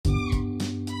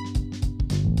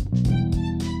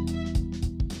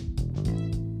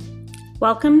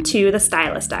Welcome to the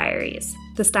Stylist Diaries.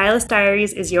 The Stylist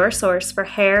Diaries is your source for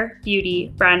hair,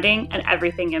 beauty, branding, and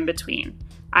everything in between.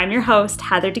 I'm your host,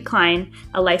 Heather Decline,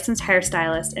 a licensed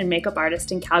hairstylist and makeup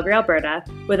artist in Calgary, Alberta,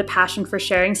 with a passion for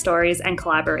sharing stories and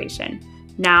collaboration.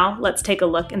 Now, let's take a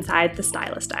look inside the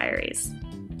Stylist Diaries.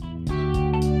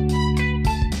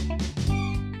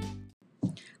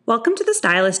 Welcome to the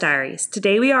Stylist Diaries.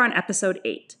 Today we are on episode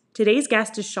 8. Today's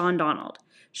guest is Sian Donald.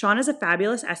 Sian is a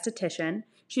fabulous esthetician.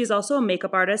 She is also a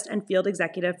makeup artist and field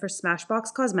executive for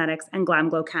Smashbox Cosmetics and Glam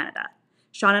Glow Canada.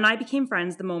 Sian and I became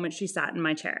friends the moment she sat in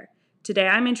my chair. Today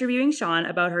I'm interviewing Sian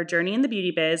about her journey in the beauty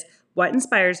biz, what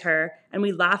inspires her, and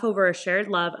we laugh over a shared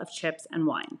love of chips and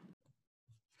wine.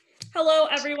 Hello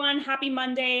everyone, happy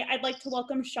Monday. I'd like to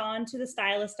welcome Sian to the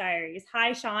Stylist Diaries.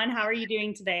 Hi Sian, how are you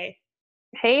doing today?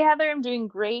 Hey Heather, I'm doing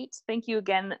great. Thank you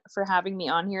again for having me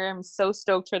on here. I'm so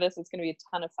stoked for this. It's going to be a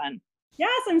ton of fun.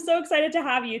 Yes, I'm so excited to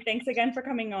have you. Thanks again for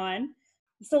coming on.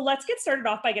 So let's get started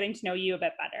off by getting to know you a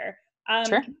bit better.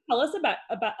 Sure. Can you tell us a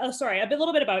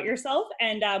little bit about yourself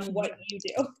and what you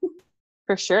do.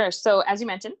 For sure. So as you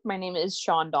mentioned, my name is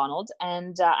Sian Donald,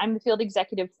 and I'm the field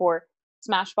executive for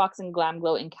Smashbox and Glam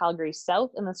Glow in Calgary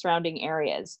South and the surrounding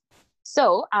areas.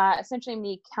 So essentially, I'm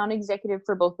the account executive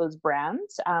for both those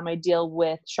brands. I deal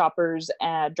with Shoppers,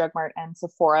 Drug Mart, and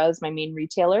Sephora as my main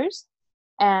retailers.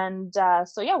 And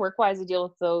work-wise, I deal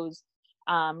with those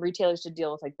retailers to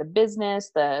deal with like the business,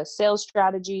 the sales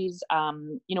strategies,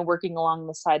 working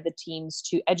alongside the teams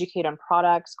to educate on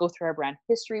products, go through our brand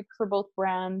history for both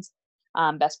brands,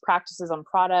 best practices on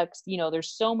products.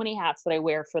 There's so many hats that I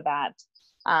wear for that.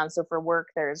 So for work,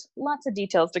 there's lots of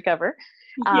details to cover,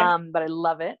 but I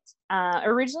love it.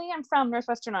 Originally, I'm from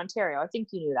Northwestern Ontario. I think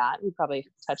you knew that. We probably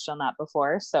touched on that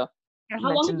before. So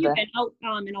how long have you been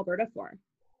out in Alberta for?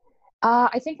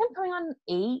 I think I'm coming on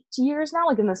 8 years now.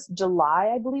 Like in this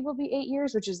July, I believe will be 8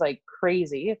 years, which is like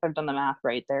crazy if I've done the math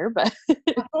right there. But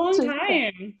a long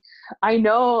time. I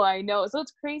know. So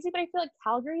it's crazy, but I feel like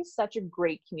Calgary is such a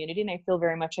great community, and I feel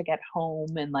very much like at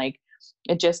home, and like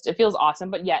it feels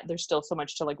awesome. But yet there's still so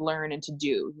much to like learn and to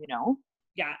do.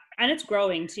 Yeah, and it's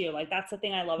growing too. Like that's the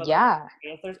thing I love about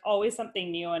Calgary, is there's always something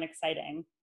new and exciting.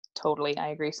 Totally,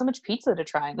 I agree. So much pizza to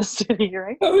try in the city,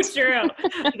 right? Oh, true.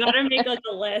 You gotta make like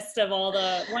a list of all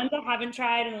the ones I haven't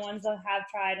tried and ones I have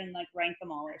tried and like rank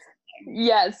them all or something.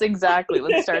 Yes, exactly.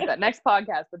 Let's start that next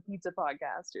podcast, the pizza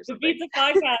podcast or something. The pizza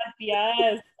podcast,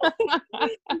 yes.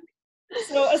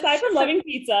 So aside from loving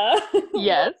pizza,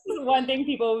 yes, what's one thing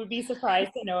people would be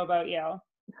surprised to know about you?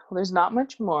 Well, there's not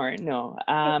much more. No.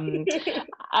 I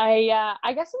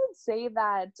guess I would say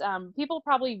that people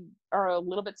probably are a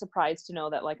little bit surprised to know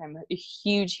that like I'm a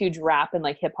huge rap and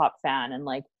like hip hop fan, and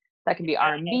like that can be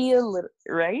R&B a little,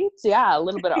 right? Yeah, a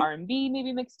little bit of R&B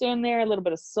maybe mixed in there, a little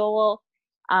bit of soul.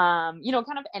 Kind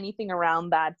of anything around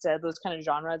that, those kind of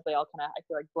genres, they all kind of, I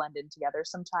feel like, blend in together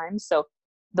sometimes. So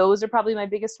those are probably my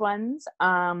biggest ones.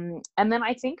 And then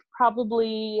I think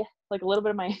probably like a little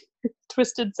bit of my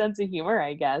twisted sense of humor,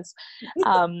 I guess.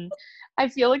 I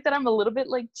feel like that I'm a little bit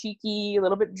like cheeky, a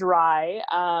little bit dry,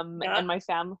 and my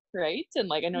family, right? And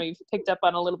like, I know you've picked up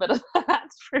on a little bit of that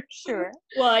for sure.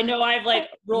 Well, I know I've like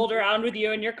rolled around with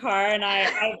you in your car, and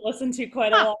I've listened to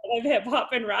quite a lot of hip hop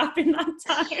and rap in that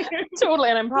time. Totally.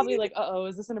 And I'm probably like,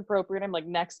 is this inappropriate? I'm like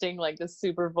nexting like this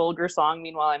super vulgar song.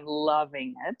 Meanwhile, I'm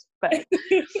loving it. But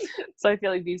so I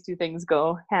feel like these two things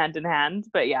go hand in hand.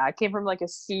 But yeah, I came from like a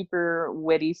super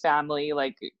witty family,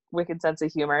 like wicked sense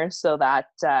of humor. So that,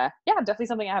 definitely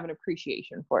something I have an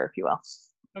appreciation for, if you will.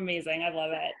 Amazing. I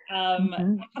love it. I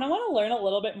kind of want to learn a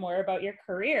little bit more about your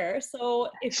career. So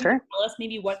if you could tell us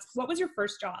maybe what was your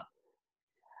first job?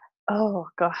 Oh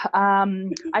god.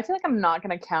 I feel like I'm not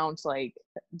going to count like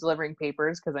delivering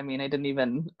papers, because I mean, I didn't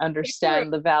even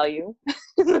understand the value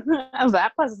of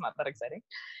that. Plus it's not that exciting.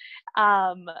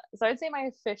 So I'd say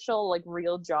my official like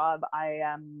real job, I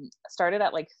started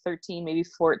at like 13, maybe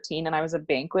 14, and I was a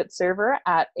banquet server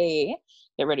at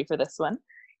get ready for this one,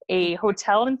 a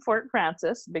hotel in Fort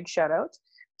Frances. Big shout out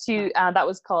to that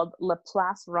was called La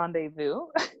Place Rendezvous.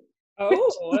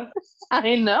 Oh,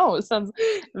 I know, it sounds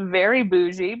very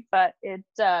bougie, but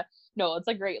it's a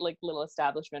great like little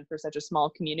establishment for such a small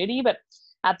community. But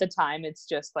at the time, it's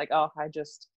just like, I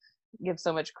just give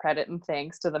so much credit and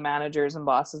thanks to the managers and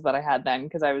bosses that I had then,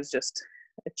 because I was just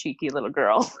a cheeky little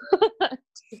girl,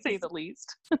 to say the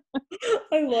least.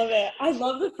 I love it. I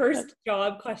love the first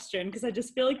job question, because I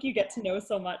just feel like you get to know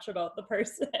so much about the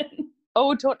person.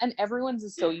 Oh, and everyone's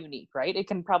is so unique, right? It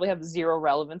can probably have zero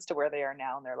relevance to where they are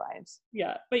now in their lives.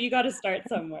 Yeah, but you got to start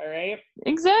somewhere, right?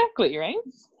 Exactly, right?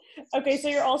 Okay, so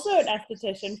you're also an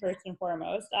esthetician first and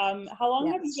foremost. How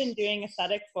long have you Yes. been doing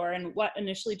aesthetics for, and what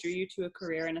initially drew you to a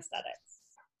career in aesthetics?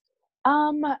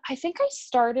 I think I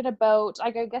started about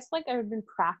like I guess like I've been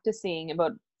practicing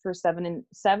about for 7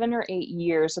 or 8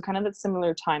 years, so kind of that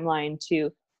similar timeline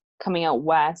to coming out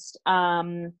west.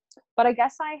 But I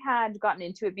guess I had gotten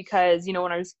into it because,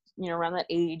 when I was, around that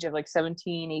age of like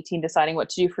 17, 18, deciding what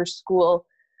to do for school,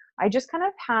 I just kind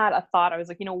of had a thought. I was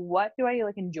like, what do I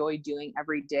like enjoy doing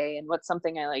every day and what's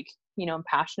something I like, am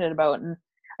passionate about. And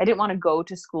I didn't want to go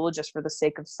to school just for the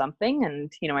sake of something.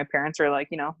 And, my parents are like,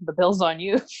 the bill's on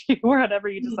you if you whatever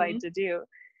you decide Mhm. to do.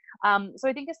 So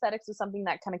I think aesthetics is something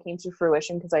that kind of came to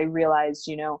fruition because I realized,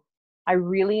 I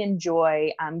really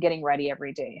enjoy getting ready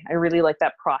every day. I really like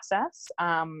that process.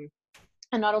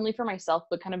 And not only for myself,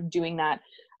 but kind of doing that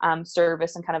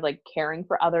service and kind of like caring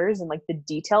for others and like the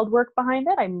detailed work behind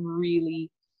it. I'm really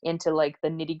into like the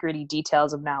nitty gritty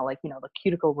details of now, like, the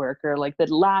cuticle work or like the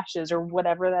lashes or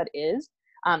whatever that is.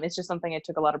 It's just something I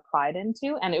took a lot of pride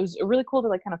into, and it was really cool to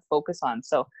like kind of focus on.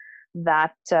 So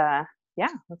that,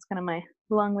 yeah, that's kind of my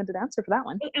long-winded answer for that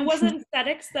one. And was it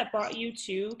aesthetics that brought you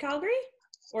to Calgary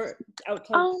or out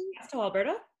to, Um, to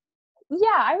Alberta?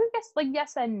 Yeah, I would guess like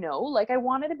yes and no. Like I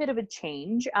wanted a bit of a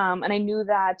change, and I knew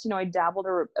that I dabbled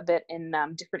a bit in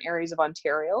different areas of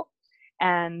Ontario,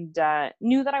 and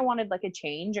knew that I wanted like a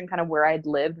change and kind of where I'd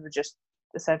lived was just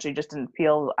essentially just didn't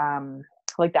feel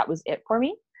like that was it for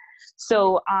me.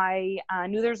 So I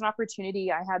knew there was an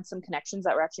opportunity. I had some connections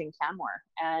that were actually in Canmore,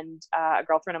 and a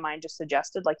girlfriend of mine just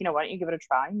suggested like, why don't you give it a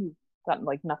try? You've got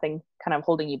like nothing kind of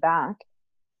holding you back.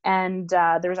 And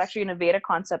there was actually an Aveda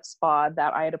concept spa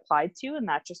that I had applied to, and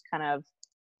that just kind of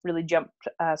really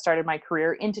started my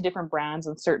career into different brands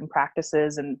and certain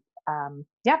practices and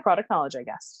yeah, product knowledge, I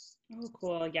guess. Oh,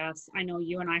 cool. Yes, I know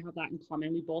you and I have that in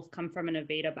common. We both come from an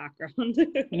Aveda background.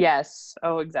 Yes.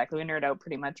 Oh, exactly. We nerd out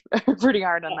pretty much, pretty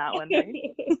hard on that one,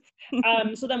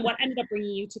 right? So then what ended up bringing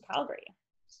you to Calgary?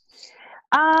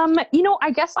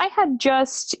 I guess I had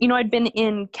just, I'd been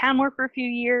in Canmore for a few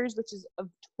years, which is a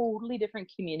totally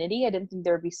different community. I didn't think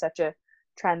there would be such a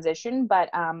transition, but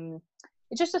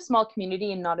it's just a small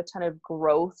community and not a ton of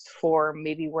growth for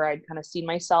maybe where I'd kind of seen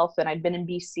myself. And I'd been in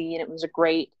BC and it was a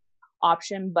great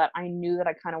option, but I knew that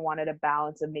I kind of wanted a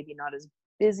balance of maybe not as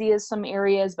busy as some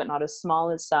areas, but not as small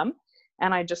as some.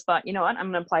 And I just thought, you know what,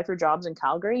 I'm going to apply for jobs in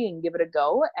Calgary and give it a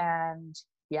go. And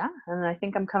yeah, and I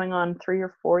think I'm coming on 3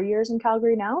 or 4 years in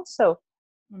Calgary now. So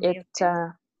it,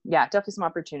 Amazing. yeah, definitely some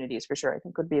opportunities for sure. I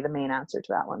think would be the main answer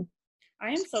to that one. I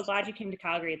am so glad you came to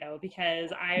Calgary though,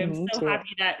 because I am Me so too.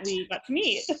 happy that we got to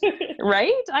meet.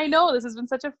 Right? I know this has been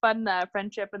such a fun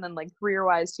friendship, and then like career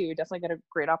wise too. Definitely got a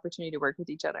great opportunity to work with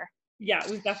each other. Yeah,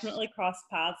 we've definitely crossed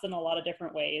paths in a lot of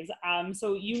different ways.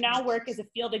 So you now work as a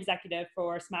field executive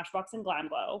for Smashbox and Glam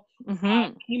Glow.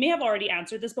 Hmm. You may have already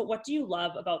answered this, but what do you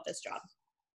love about this job?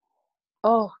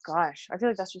 Oh gosh, I feel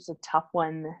like that's just a tough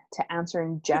one to answer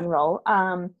in general.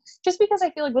 Just because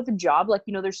I feel like with a job, like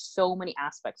there's so many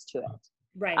aspects to it.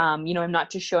 Right. I'm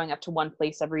not just showing up to one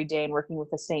place every day and working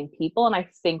with the same people. And I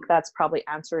think that's probably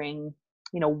answering,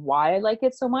 why I like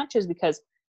it so much is because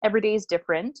every day is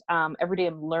different. Every day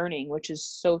I'm learning, which is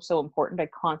so, so important. I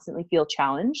constantly feel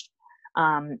challenged.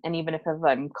 And even if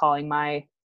I'm calling my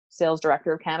sales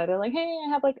director of Canada, like, hey, I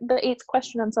have like the eighth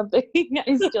question on something,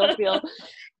 I still feel,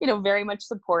 very much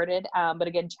supported, but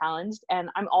again, challenged. And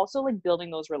I'm also like building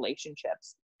those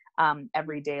relationships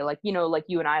every day. Like, like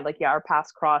you and I, like, yeah, our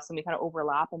paths cross and we kind of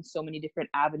overlap in so many different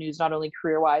avenues, not only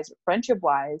career wise, but friendship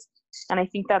wise. And I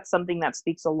think that's something that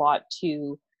speaks a lot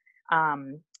to,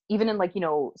 even in like,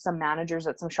 some managers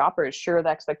at some shoppers, sure, the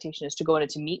expectation is to go in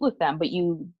and to meet with them, but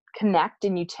you connect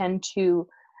and you tend to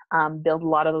build a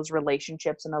lot of those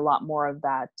relationships and a lot more of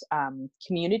that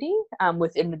community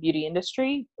within the beauty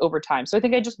industry over time. So I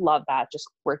think I just love that, just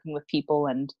working with people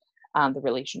and the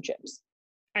relationships.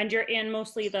 And you're in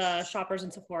mostly the Shoppers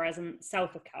and Sephora's in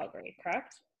south of Calgary,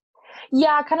 correct?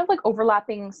 Yeah, kind of like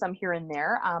overlapping some here and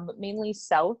there, but mainly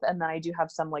south. And then I do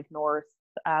have some like north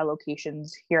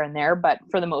locations here and there, but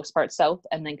for the most part, south,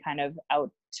 and then kind of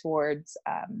out towards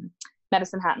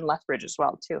Medicine Hat and Lethbridge as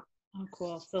well, too. Oh,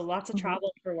 cool. So lots of Mhm.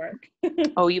 travel for work.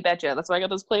 Oh, you betcha. That's why I got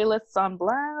those playlists on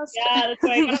blast. Yeah, that's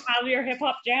why I gotta have your hip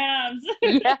hop jams.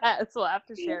 Yes, we'll have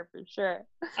to share for sure.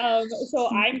 So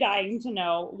I'm dying to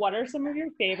know, what are some of your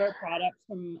favorite products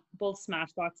from both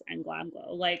Smashbox and Glam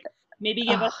Glow? Like maybe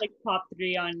give us Oh, like top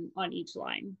three on each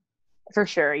line. for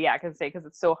sure. Yeah, because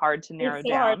it's so hard to narrow It's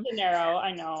so hard down. to narrow,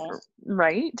 I know.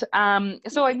 Right.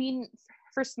 So I mean,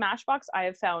 for Smashbox, I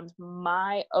have found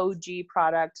my OG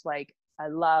product. Like I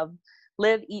love,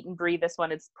 live, eat, and breathe this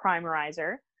one. It's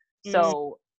primerizer. Mm,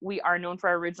 So we are known for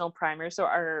our original primer. So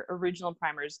our original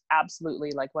primer is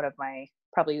absolutely like one of my,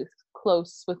 probably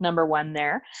close with number one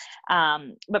there.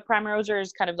 But Primrosor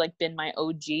has kind of like been my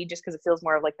OG just because it feels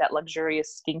more of like that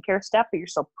luxurious skincare step, but you're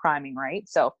still priming, right?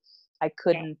 So I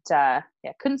couldn't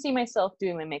see myself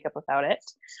doing my makeup without it.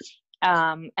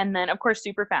 And then of course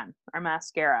Super Fan, our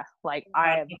mascara. Like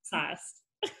I'm obsessed.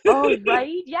 Oh,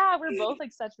 right. Yeah, we're both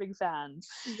like such big fans.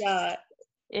 Yeah.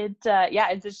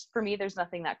 It's just, for me, there's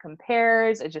nothing that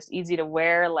compares. It's just easy to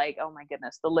wear. Like, oh my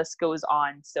goodness, the list goes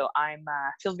on. So I'm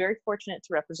feel very fortunate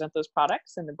to represent those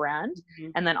products and the brand,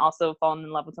 and then also fallen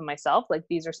in love with them myself. Like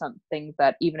these are some things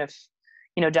that even if,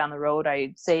 you know, down the road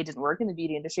I say it didn't work in the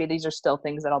beauty industry, these are still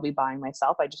things that I'll be buying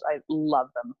myself. I love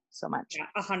them so much. Yeah,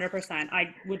 100%.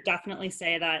 I would definitely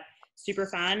say that Super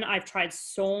Fan. I've tried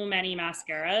so many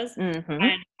mascaras,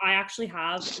 and I actually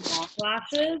have long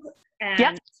lashes,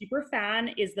 and Super Fan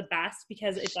is the best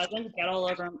because it doesn't get all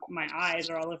over my eyes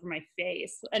or all over my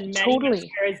face, and many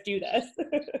mascaras do this.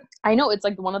 I know, it's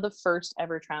like one of the first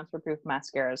ever transfer proof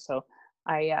mascaras, so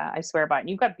I swear by it. And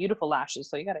you've got beautiful lashes,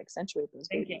 so you got to accentuate those.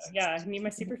 Thank you. Yeah, I need my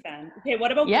Super Fan. Okay,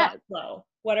 what about Glam Glow?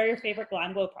 What are your favorite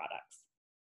Glam Glow products?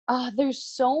 There's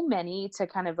so many to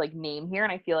kind of like name here.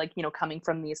 And I feel like, you know, coming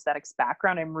from the aesthetics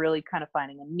background, I'm really kind of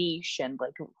finding a niche and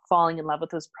like falling in love with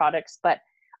those products. But,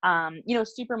 you know,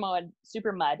 Super Mud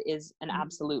is an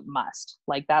absolute must.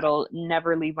 Like that'll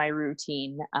never leave my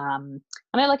routine. And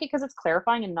I like it because it's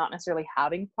clarifying and not necessarily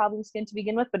having problem skin to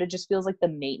begin with, but it just feels like the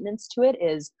maintenance to it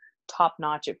is top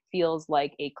notch. It feels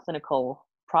like a clinical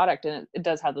product, and it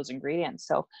does have those ingredients.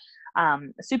 So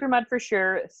Super Mud for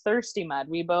sure. Thirsty Mud,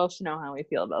 we both know how we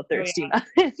feel about Thirsty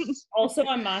Mud. Also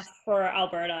a must for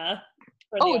Alberta.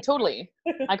 Totally.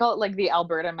 I call it like the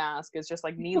Alberta mask. It's just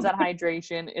like needs that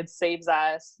hydration. It saves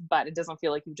us, but it doesn't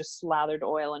feel like you've just slathered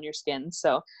oil on your skin.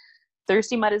 So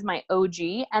Thirsty Mud is my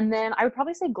OG. And then I would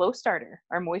probably say Glow Starter,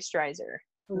 our moisturizer.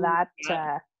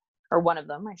 Or one of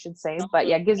them, I should say. But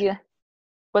yeah, it gives you,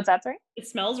 what's that, sorry? It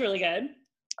smells really good.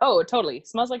 Oh, totally.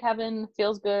 Smells like heaven,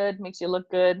 feels good, makes you look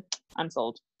good. I'm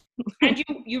sold. And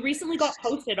you recently got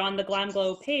posted on the Glam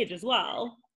Glow page as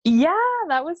well. Yeah,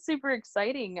 that was super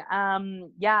exciting.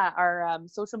 Our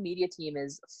social media team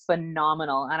is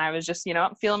phenomenal. And I was just, you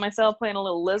know, feeling myself playing a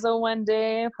little Lizzo one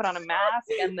day, put on a mask,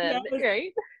 and then,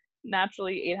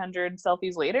 naturally 800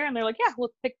 selfies later, and they're like, yeah, we'll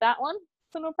pick that one.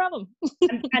 So no problem.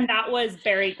 and that was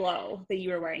Berry Glow that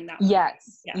you were wearing that one.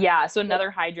 Yes. Yeah. So another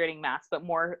hydrating mask, but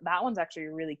that one's actually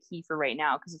really key for right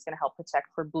now because it's going to help protect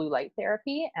for blue light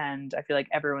therapy. And I feel like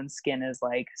everyone's skin is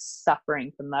like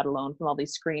suffering from that alone from all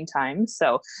these screen times.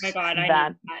 So oh my God, I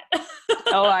need that.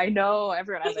 Oh, I know.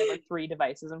 Everyone has like 3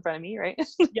 devices in front of me, right?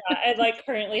 Yeah. I like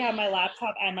currently have my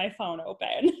laptop and my phone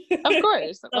open. Of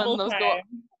course. Double time.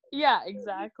 Yeah,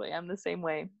 exactly. I'm the same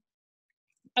way.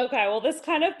 Okay, well, this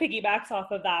kind of piggybacks off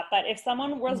of that, but if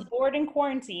someone was bored in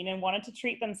quarantine and wanted to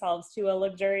treat themselves to a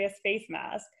luxurious face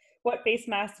mask, what face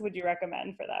mask would you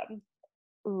recommend for them?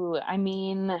 Ooh, I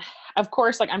mean, of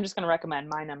course, like I'm just going to recommend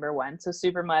my number one. So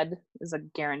Super Mud is a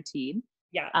guaranteed.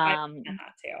 Yeah, I recommend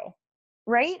that too.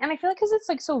 Right? And I feel like because it's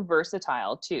like so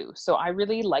versatile too. So I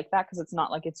really like that because it's not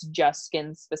like it's just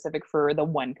skin specific for the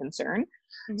one concern.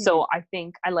 So I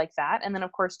think I like that. And then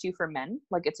of course too for men,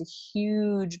 like it's a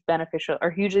hugely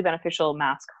beneficial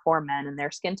mask for men and their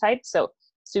skin type. So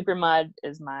Super Mud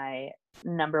is my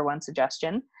number one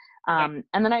suggestion. And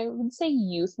then I would say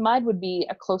Youth Mud would be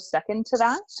a close second to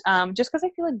that. Just because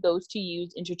I feel like those two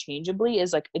used interchangeably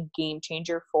is like a game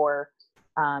changer for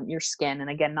your skin. And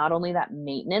again, not only that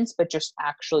maintenance, but just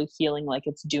actually feeling like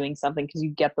it's doing something because you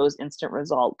get those instant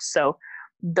results. So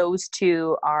those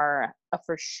two are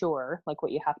for sure like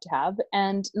what you have to have.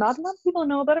 And not a lot of people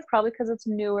know about it, probably because it's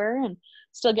newer and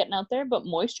still getting out there, but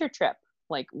Moisture Trip,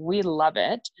 like we love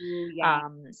it.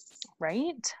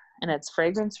 Right? And it's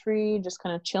fragrance free, just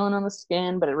kind of chilling on the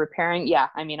skin, but repairing. Yeah,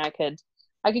 I mean, I could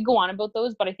go on about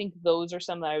those, but I think those are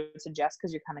some that I would suggest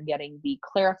because you're kind of getting the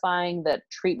clarifying, the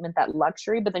treatment, that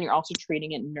luxury, but then you're also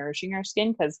treating it and nourishing our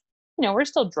skin because, you know, we're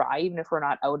still dry even if we're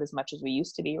not out as much as we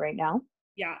used to be right now.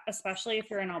 Yeah, especially if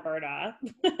you're in Alberta.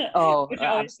 Oh, which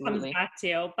always comes back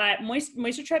to. But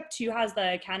Moisture Trip too has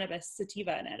the cannabis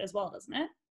sativa in it as well, doesn't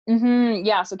it?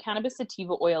 Yeah, so cannabis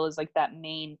sativa oil is like that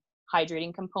main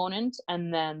hydrating component,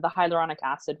 and then the hyaluronic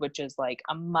acid, which is like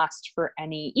a must for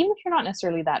any, even if you're not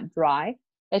necessarily that dry,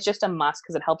 it's just a must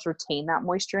because it helps retain that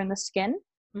moisture in the skin.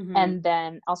 And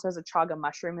then also has a chaga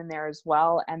mushroom in there as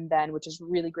well, and then which is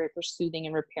really great for soothing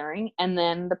and repairing, and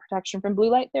then the protection from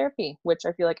blue light therapy, which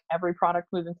I feel like every product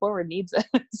moving forward needs it.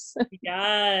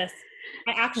 Yes.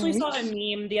 I actually saw a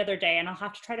meme the other day, and I'll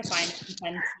have to try to find it and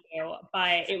send to you,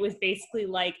 but it was basically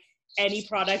like any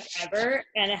product ever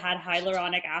and it had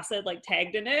hyaluronic acid like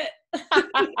tagged in it.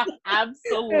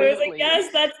 Absolutely. I was like,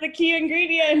 yes, that's the key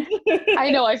ingredient. I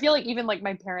know. I feel like even like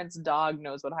my parents' dog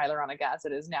knows what hyaluronic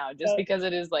acid is now, just because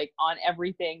it is like on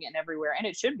everything and everywhere, and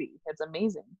it should be. It's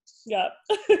amazing. Yep.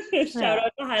 Shout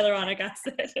out to hyaluronic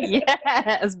acid.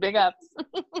 Yes, big ups.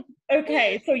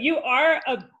 Okay, so you are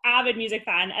a avid music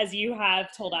fan, as you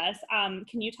have told us.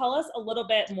 Can you tell us a little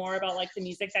bit more about like the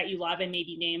music that you love and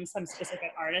maybe name some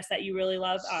specific artists that you really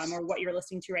love, or what you're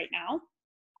listening to right now?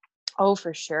 Oh,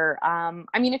 for sure. I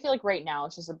mean, I feel like right now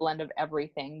it's just a blend of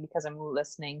everything because I'm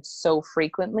listening so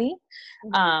frequently.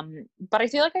 But I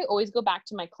feel like I always go back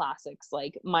to my classics.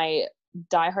 Like my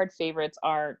diehard favorites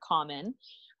are Common.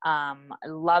 I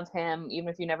love him. Even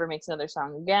if he never makes another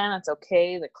song again, that's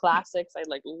okay. The classics, I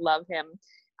like love him.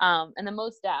 And the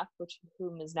Most Def,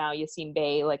 whom is now Yassine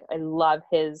Bey. Like I love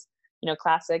his,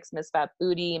 classics, Miss Fat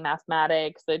Booty,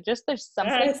 Mathematics. There's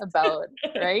something about,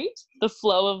 right? The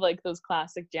flow of like those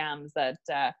classic jams that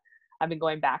I've been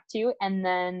going back to. And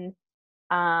then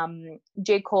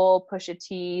J. Cole, Pusha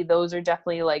T, those are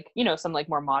definitely like, some like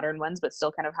more modern ones, but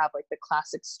still kind of have like the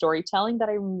classic storytelling that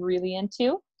I'm really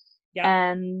into. Yeah.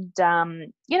 And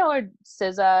or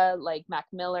SZA, like Mac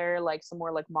Miller, like some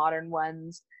more like modern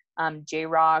ones.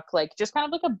 J-Rock, like just kind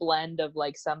of like a blend of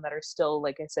like some that are still,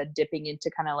 like I said, dipping into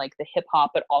kind of like the hip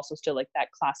hop, but also still like that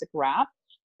classic rap.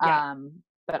 Yeah.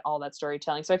 But all that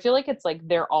storytelling. So I feel like it's like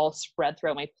they're all spread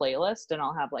throughout my playlist, and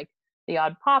I'll have like the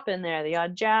odd pop in there, the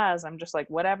odd jazz. I'm just like,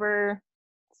 whatever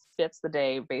fits the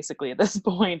day, basically at this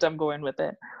point, I'm going with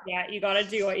it. Yeah, you got to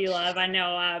do what you love. I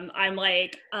know. I'm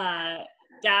like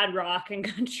dad rock and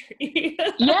country.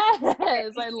 Yes,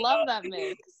 I love that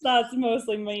mix. That's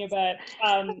mostly me, but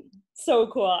so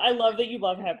cool. I love that you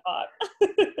love hip hop.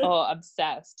 Oh,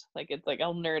 obsessed. Like it's like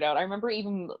I'll nerd out. I remember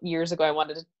even years ago I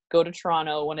wanted to go to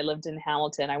Toronto when I lived in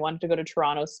Hamilton. I wanted to go to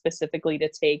Toronto specifically to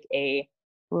take a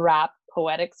rap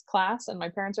poetics class, and my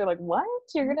parents are like, "What?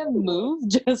 You're gonna move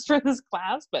just for this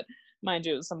class?" But mind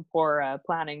you, it was some poor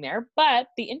planning there, but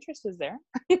the interest is there.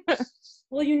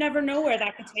 Well, you never know where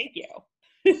that could take you.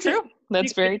 True.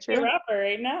 That's very true. You're a rapper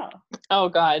right now. Oh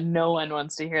God, no one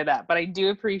wants to hear that, but I do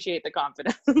appreciate the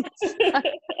confidence.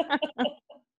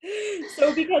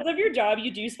 So because of your job,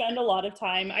 you do spend a lot of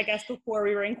time, I guess before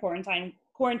we were in quarantine,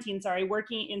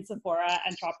 working in Sephora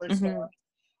and Shoppers stores.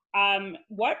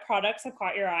 What products have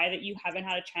caught your eye that you haven't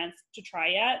had a chance to try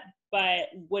yet, but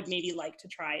would maybe like to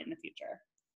try in the future?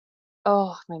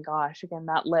 Oh my gosh, again,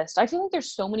 that list. I feel like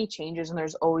there's so many changes and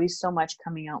there's always so much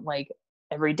coming out like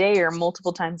every day or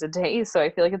multiple times a day. So I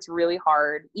feel like it's really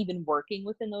hard even working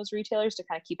within those retailers to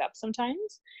kind of keep up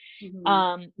sometimes.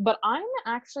 But I'm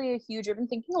actually I've been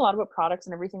thinking a lot about products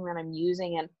and everything that I'm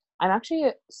using, and I'm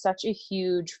actually such a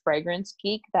huge fragrance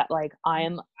geek that like I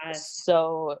am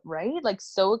so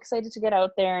excited to get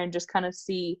out there and just kind of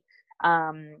see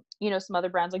some other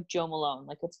brands like Jo Malone.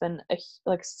 Like it's been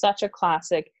such a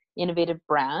classic innovative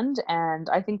brand, and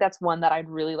I think that's one that I'd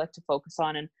really like to focus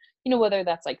on, and whether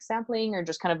that's like sampling or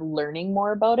just kind of learning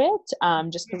more about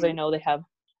it, just because I know they have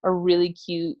a really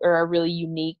cute or a really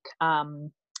unique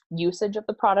usage of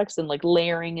the products and like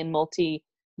layering and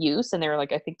multi-use, and they're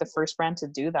like I think the first brand to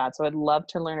do that, so I'd love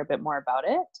to learn a bit more about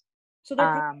it. So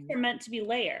their products are meant to be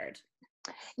layered.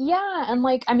 Yeah, and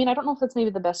like I mean I don't know if that's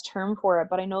maybe the best term for it,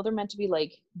 but I know they're meant to be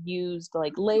like used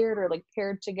like layered or like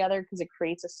paired together because it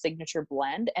creates a signature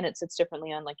blend and it sits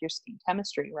differently on like your skin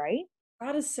chemistry, right?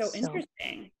 That is so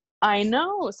interesting. I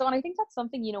know. So, and I think that's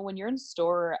something, when you're in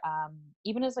store,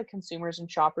 even as like consumers and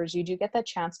shoppers, you do get that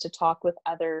chance to talk with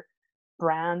other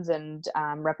brands and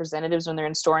representatives when they're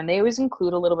in store. And they always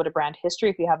include a little bit of brand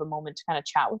history if you have a moment to kind of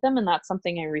chat with them. And that's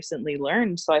something I recently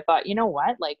learned. So I thought, you know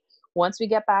what, like once we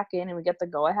get back in and we get the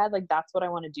go ahead, like that's what I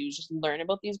want to do is just learn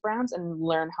about these brands and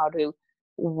learn how to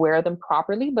wear them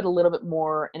properly, but a little bit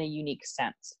more in a unique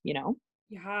sense,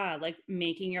 Yeah, like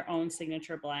making your own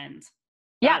signature blend.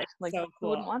 Yeah, like so cool. Who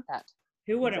wouldn't want that?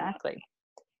 Who wouldn't exactly. Want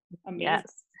that? Amazing.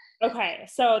 Yes. Okay,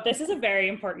 so this is a very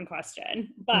important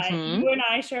question, but you and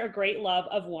I share a great love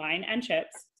of wine and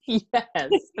chips. Yes, I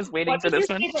was waiting for this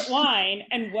one. What is your favorite wine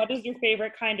and what is your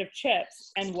favorite kind of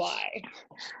chips and why?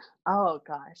 Oh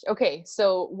gosh. Okay,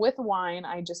 so with wine,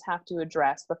 I just have to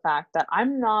address the fact that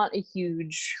I'm not a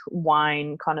huge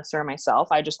wine connoisseur myself.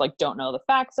 I just like don't know the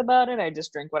facts about it. I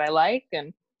just drink what I like,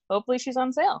 and hopefully she's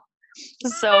on sale.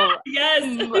 So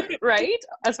yes, right,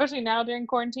 especially now during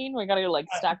quarantine, we gotta like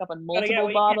stack up on multiple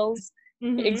bottles.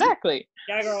 Exactly.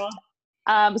 Yeah, girl.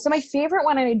 So my favorite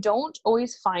one, and I don't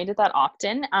always find it that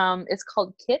often, it's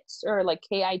called Kits, or like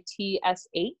Kitsh.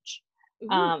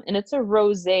 And it's a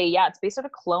rosé. Yeah, it's based out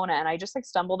of Kelowna, and I just like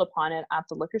stumbled upon it at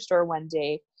the liquor store one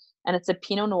day, and it's a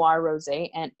Pinot Noir rosé,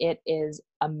 and it is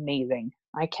amazing.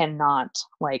 I cannot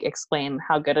like explain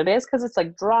how good it is because it's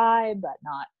like dry but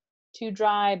not too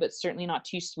dry, but certainly not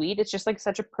too sweet. It's just like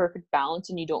such a perfect balance,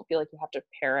 and you don't feel like you have to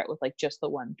pair it with like just the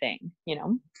one thing, you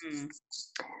know? Mm.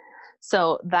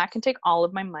 So that can take all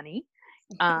of my money.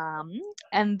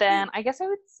 And then I guess I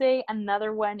would say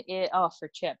another one is, for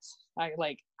chips. I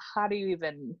like, how do you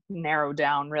even narrow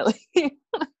down really?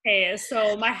 Okay,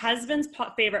 so my husband's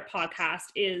favorite podcast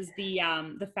is the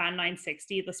Fan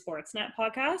 960, the Sportsnet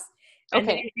podcast, and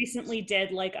Okay. they recently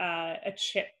did like a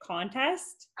chip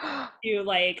contest to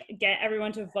like get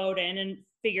everyone to vote in and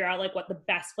figure out like what the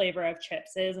best flavor of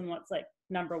chips is and what's like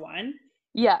number one.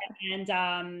 Yeah. And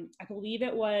I believe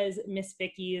it was Miss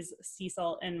Vicky's sea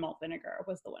salt and malt vinegar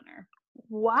was the winner.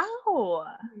 Wow.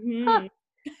 Mm-hmm. Huh.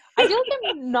 I feel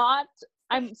like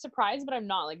I'm surprised, but I'm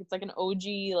not. Like, it's like an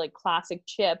OG, like classic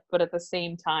chip, but at the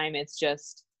same time, it's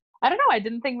just, I don't know. I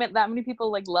didn't think that many people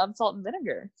like love salt and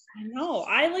vinegar. I know.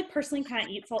 I like personally can't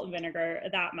eat salt and vinegar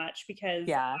that much because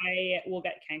I will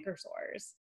get canker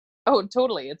sores. Oh,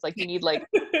 totally. It's like you need like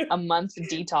a month's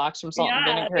detox from salt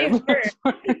and vinegar.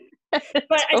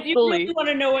 But I do really want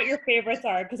to know what your favorites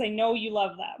are because I know you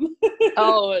love them.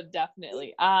 Oh,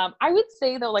 definitely. I would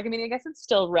say though, like, I mean, I guess it's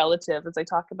still relative as I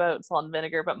talk about salt and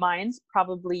vinegar, but mine's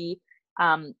probably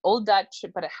Old Dutch,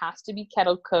 but it has to be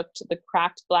kettle cooked, the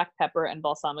cracked black pepper and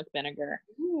balsamic vinegar.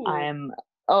 Ooh. And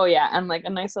like a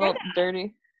nice little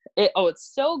dirty.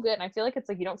 It's so good. And I feel like it's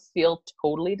like you don't feel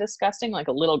totally disgusting, like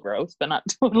a little gross, but not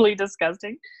totally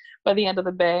disgusting by the end of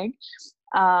the bag.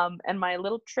 And my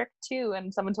little trick too,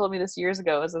 and someone told me this years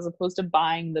ago, is as opposed to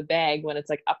buying the bag when it's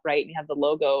like upright and you have the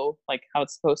logo like how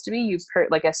it's supposed to be,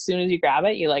 like as soon as you grab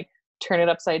it, you like turn it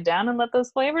upside down and let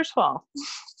those flavors fall.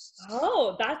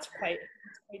 Oh, that's quite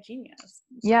genius.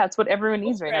 Yeah, it's what everyone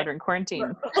needs right now during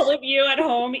quarantine. For all of you at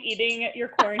home eating your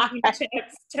quarantine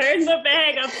chips, turn the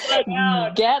bag upside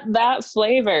down. Get that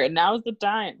flavor. Now's the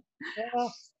time.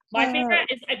 My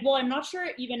favorite is, well, I'm not sure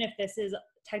even if this is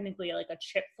technically like a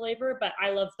chip flavor, but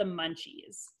I love the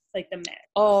munchies, like the mix.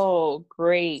 Oh,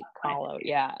 great call out.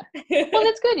 Yeah. Well,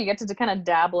 that's good. You get to kind of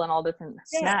dabble in all different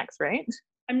snacks, right?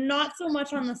 I'm not so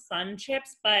much on the Sun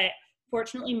chips, but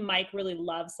fortunately Mike really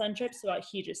loves Sun chips, so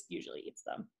he just usually eats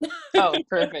them. Oh,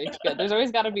 perfect. Good. There's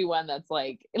always got to be one that's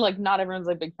like not everyone's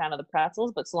a big fan of the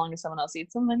pretzels, but so long as someone else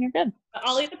eats them, then you're good.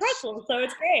 I'll eat the pretzels, so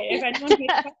it's great. If anyone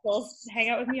hates pretzels, hang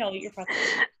out with me, I'll eat your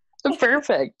pretzels.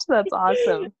 Perfect. That's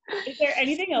awesome. Is there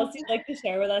anything else you'd like to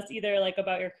share with us, either like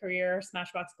about your career or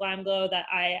Smashbox Glam Glow, that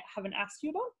I haven't asked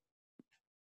you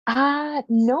about?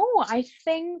 No, I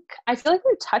feel like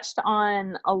we touched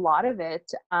on a lot of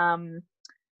it.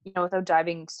 Without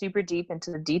diving super deep into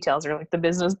the details or like the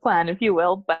business plan, if you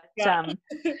will. But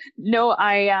no,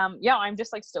 I'm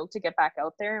just like stoked to get back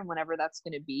out there and whenever that's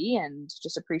going to be, and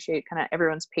just appreciate kind of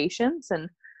everyone's patience and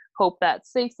hope that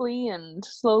safely and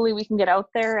slowly we can get out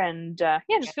there and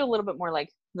just feel a little bit more like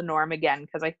the norm again,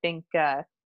 because I think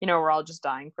we're all just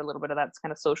dying for a little bit of that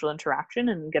kind of social interaction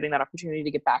and getting that opportunity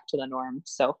to get back to the norm.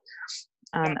 So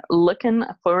looking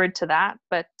forward to that.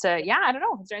 But I don't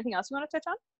know, is there anything else you want to touch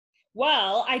on?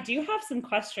 Well, I do have some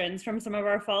questions from some of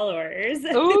our followers.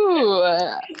 Ooh,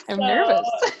 I'm nervous.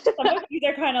 Some of these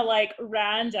are kind of like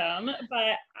random, but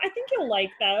I think you'll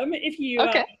like them if you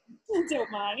don't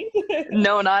mind.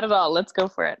 No, not at all. Let's go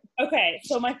for it. Okay,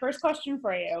 so my first question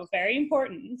for you, very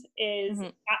important, is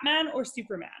Batman or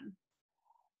Superman?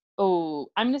 Oh,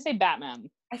 I'm going to say Batman.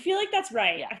 I feel like that's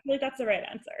right. Yeah. I feel like that's the right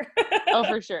answer. Oh,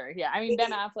 for sure. Yeah. I mean,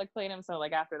 Ben Affleck played him, so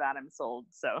like after that, I'm sold.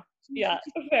 So yeah,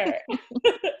 fair.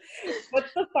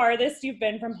 What's the farthest you've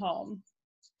been from home?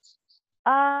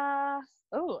 I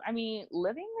mean,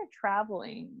 living or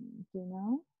traveling,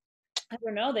 I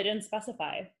don't know. They didn't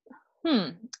specify.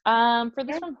 For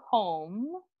this one,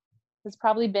 home has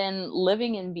probably been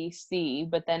living in BC,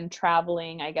 but then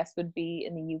traveling, I guess, would be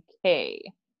in the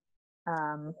UK.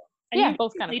 And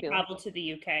both kind of traveled to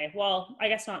the UK. Well, I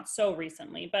guess not so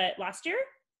recently, but last year?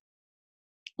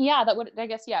 Yeah,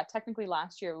 technically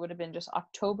last year it would have been just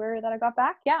October that I got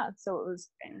back. Yeah, so it was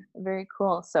very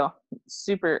cool. So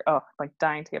super, like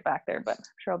dying to get back there, but I'm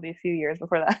sure it'll be a few years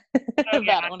before that. I'm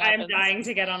dying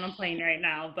to get on a plane right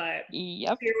now, but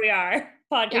here we are,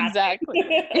 podcasting. Exactly.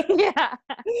 Yeah.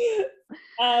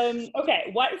 Okay,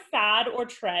 what fad or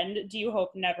trend do you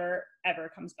hope never ever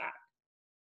comes back?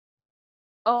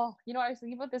 Oh, I was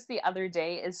thinking about this the other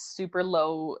day, is super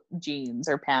low jeans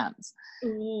or pants.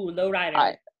 Ooh, low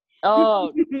rider.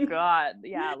 Oh God.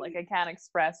 Yeah. Like I can't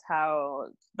express how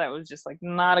that was just like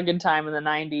not a good time in the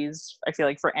 90s. I feel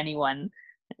like for anyone,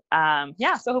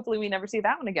 So hopefully we never see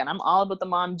that one again. I'm all about the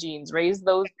mom jeans. Raise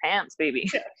those pants, baby.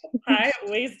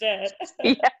 High-waisted.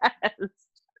 Yes.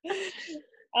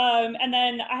 And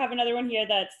then I have another one here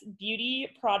that's beauty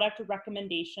product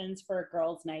recommendations for a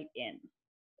girls' night in.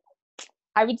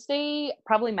 I would say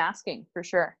probably masking for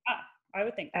sure. I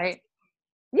would think that. Right.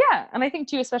 Yeah. And I think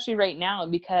too, especially right now,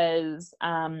 because,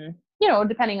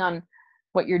 depending on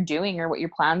what you're doing or what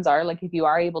your plans are, like if you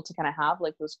are able to kind of have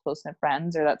like those close knit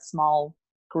friends or that small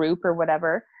group or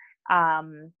whatever,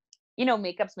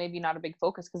 makeup's maybe not a big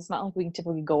focus because it's not like we can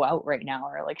typically go out right now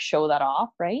or like show that off,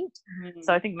 right? Mm-hmm.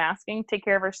 So I think masking, take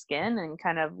care of our skin and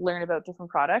kind of learn about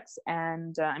different products.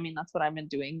 And that's what I've been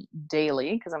doing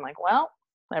daily because I'm like, well,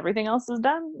 everything else is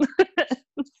done.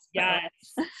 Yes.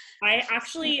 I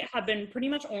actually have been pretty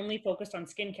much only focused on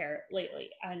skincare lately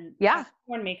and haven't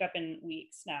worn makeup in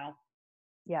weeks now.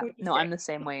 Yeah. No, I'm the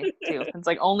same way too. It's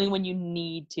like only when you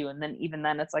need to. And then even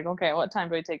then it's like, okay, what time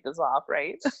do I take this off?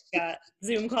 Right. Yeah.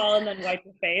 Zoom call and then wipe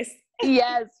your face.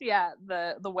 Yes. Yeah.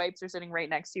 The wipes are sitting right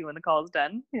next to you when the call is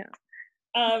done. Yeah.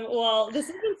 Well, this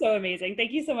has been so amazing.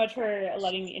 Thank you so much for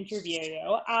letting me interview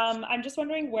you. I'm just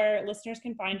wondering where listeners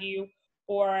can find you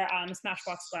or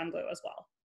Smashbox Glam Glow as well.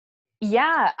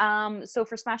 Yeah. So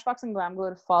for Smashbox and Glam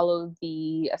Glow to follow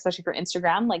especially for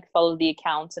Instagram, like follow the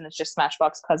accounts and it's just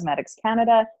Smashbox Cosmetics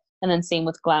Canada. And then same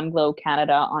with Glam Glow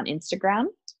Canada on Instagram.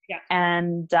 Yeah.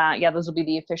 And those will be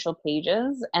the official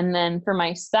pages. And then for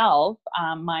myself,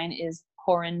 mine is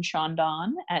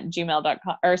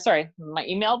porinshondon@gmail.com. Or sorry, my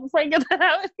email before I get that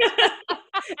out.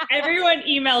 Everyone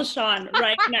email Sean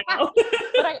right now.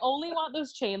 But I only want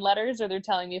those chain letters or they're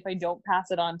telling me if I don't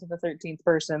pass it on to the 13th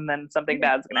person, then something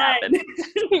bad's going to happen.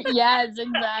 Yes,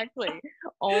 exactly.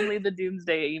 Only the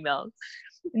doomsday emails.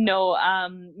 No,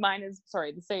 mine is,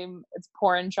 the same. It's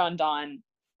porinshondon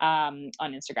on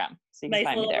Instagram. So you can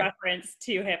find me there. Nice little reference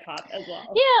to hip hop as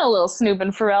well. Yeah, a little Snoop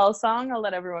and Pharrell song. I'll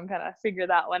let everyone kind of figure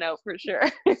that one out for sure.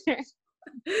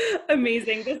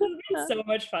 Amazing. This has been so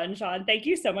much fun, Sean. Thank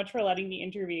you so much for letting me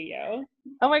interview you.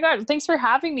 Oh my God. Thanks for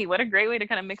having me. What a great way to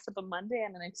kind of mix up a Monday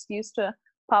and an excuse to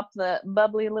pop the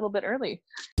bubbly a little bit early.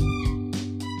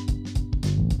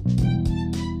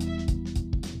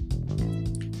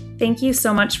 Thank you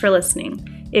so much for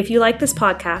listening. If you like this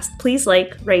podcast, please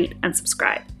like, rate, and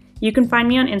subscribe. You can find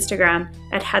me on Instagram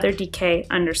 @HeatherDK_.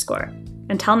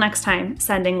 Until next time,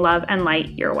 sending love and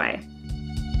light your way.